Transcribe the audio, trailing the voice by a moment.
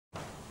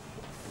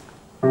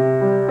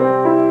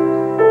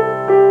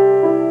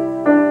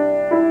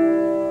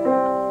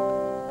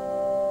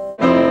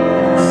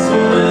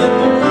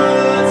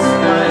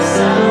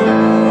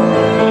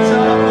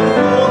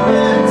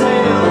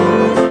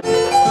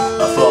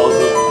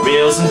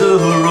wheels in the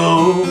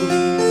road.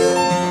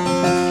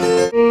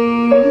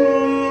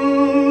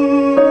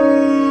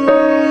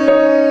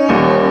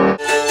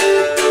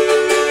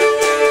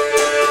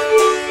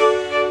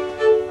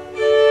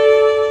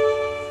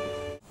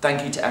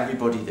 Thank you to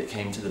everybody that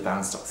came to the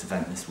Boundstocks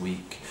event this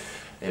week.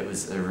 It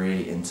was a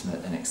really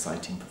intimate and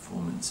exciting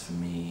performance for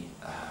me,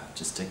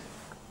 just to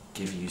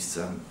give you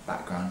some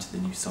background to the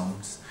new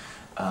songs.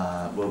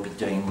 We'll be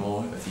doing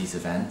more of these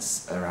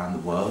events around the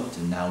world,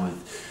 and now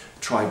with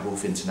Tribe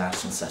Wolf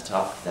International set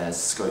up, there's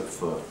scope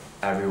for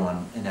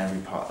everyone in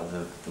every part of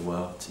the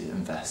world to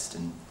invest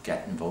and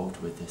get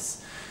involved with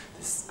this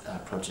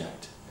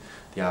project.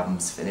 The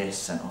album's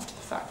finished, sent off to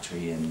the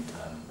factory, and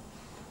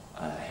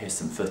here's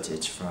some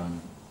footage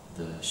from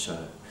the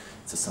show.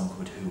 It's a song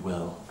called Who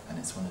Will, and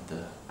it's one of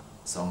the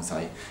songs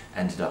I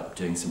ended up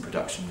doing some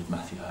production with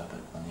Matthew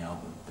Herbert on the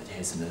album, but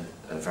here's a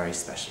very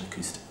special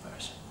acoustic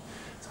version.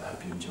 So I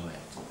hope you enjoy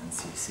it, and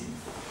see you soon.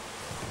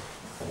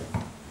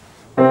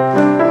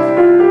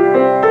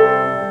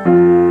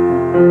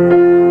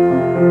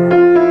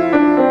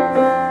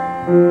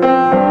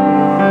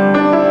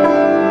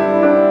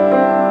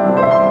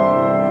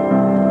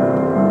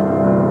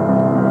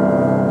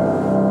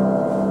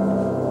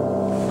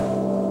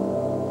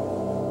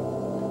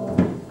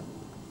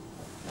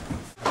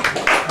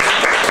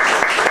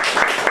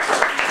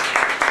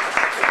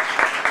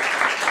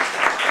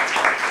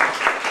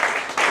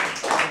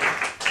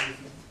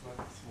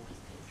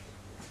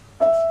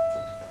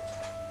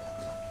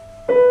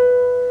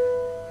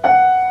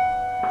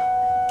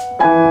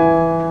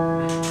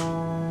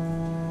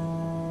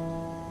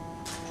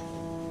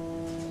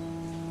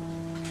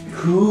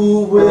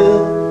 Who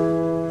will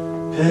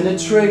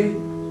penetrate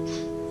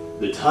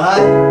the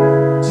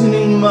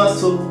tightening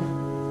muscle?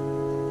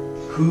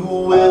 Who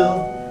will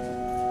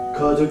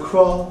cut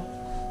across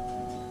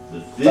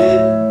the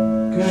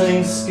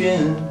thickening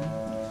skin?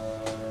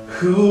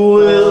 Who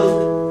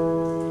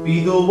will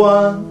be the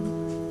one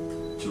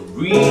to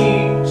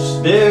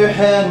reach their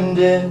hand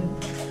in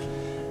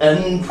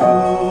and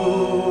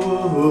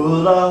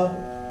pull out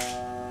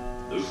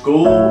the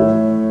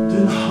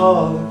golden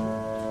heart?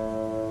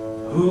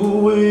 Who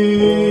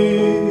will?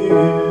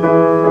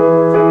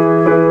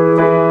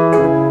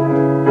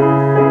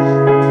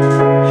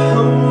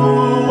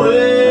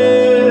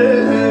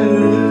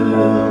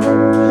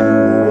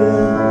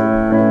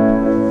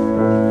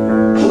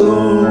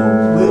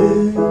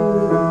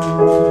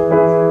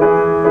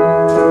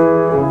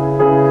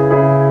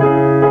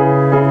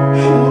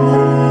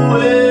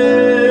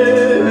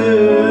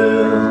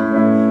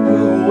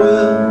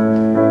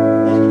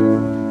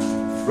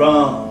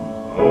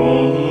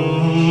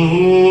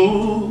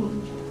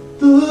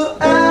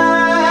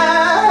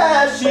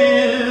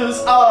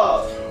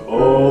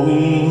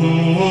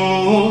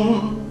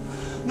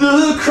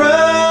 The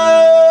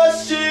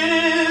crushes,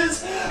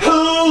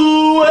 who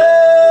will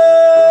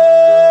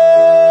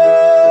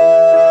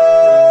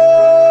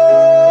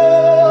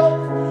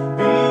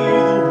be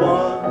the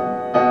one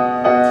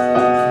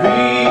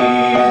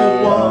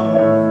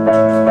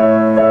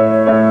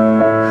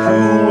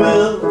who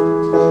will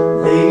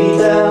lay me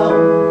down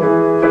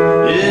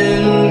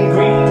in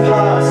green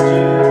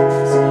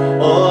pastures,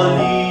 or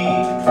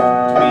lead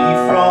me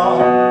from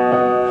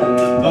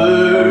the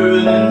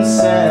burning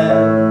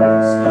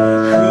sands?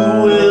 Who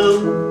will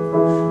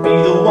be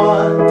the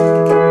one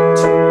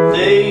to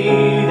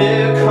lay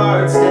their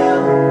cards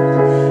down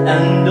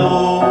and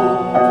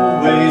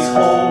always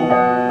hold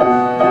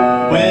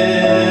the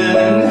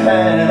winning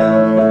hand?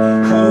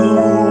 Who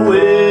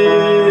will?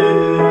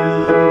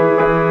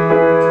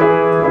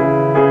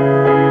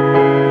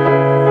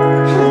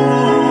 Who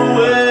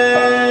will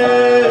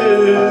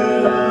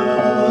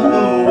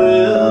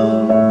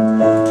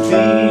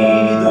be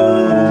the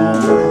one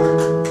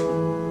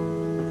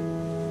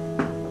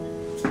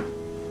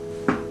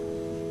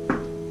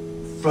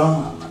from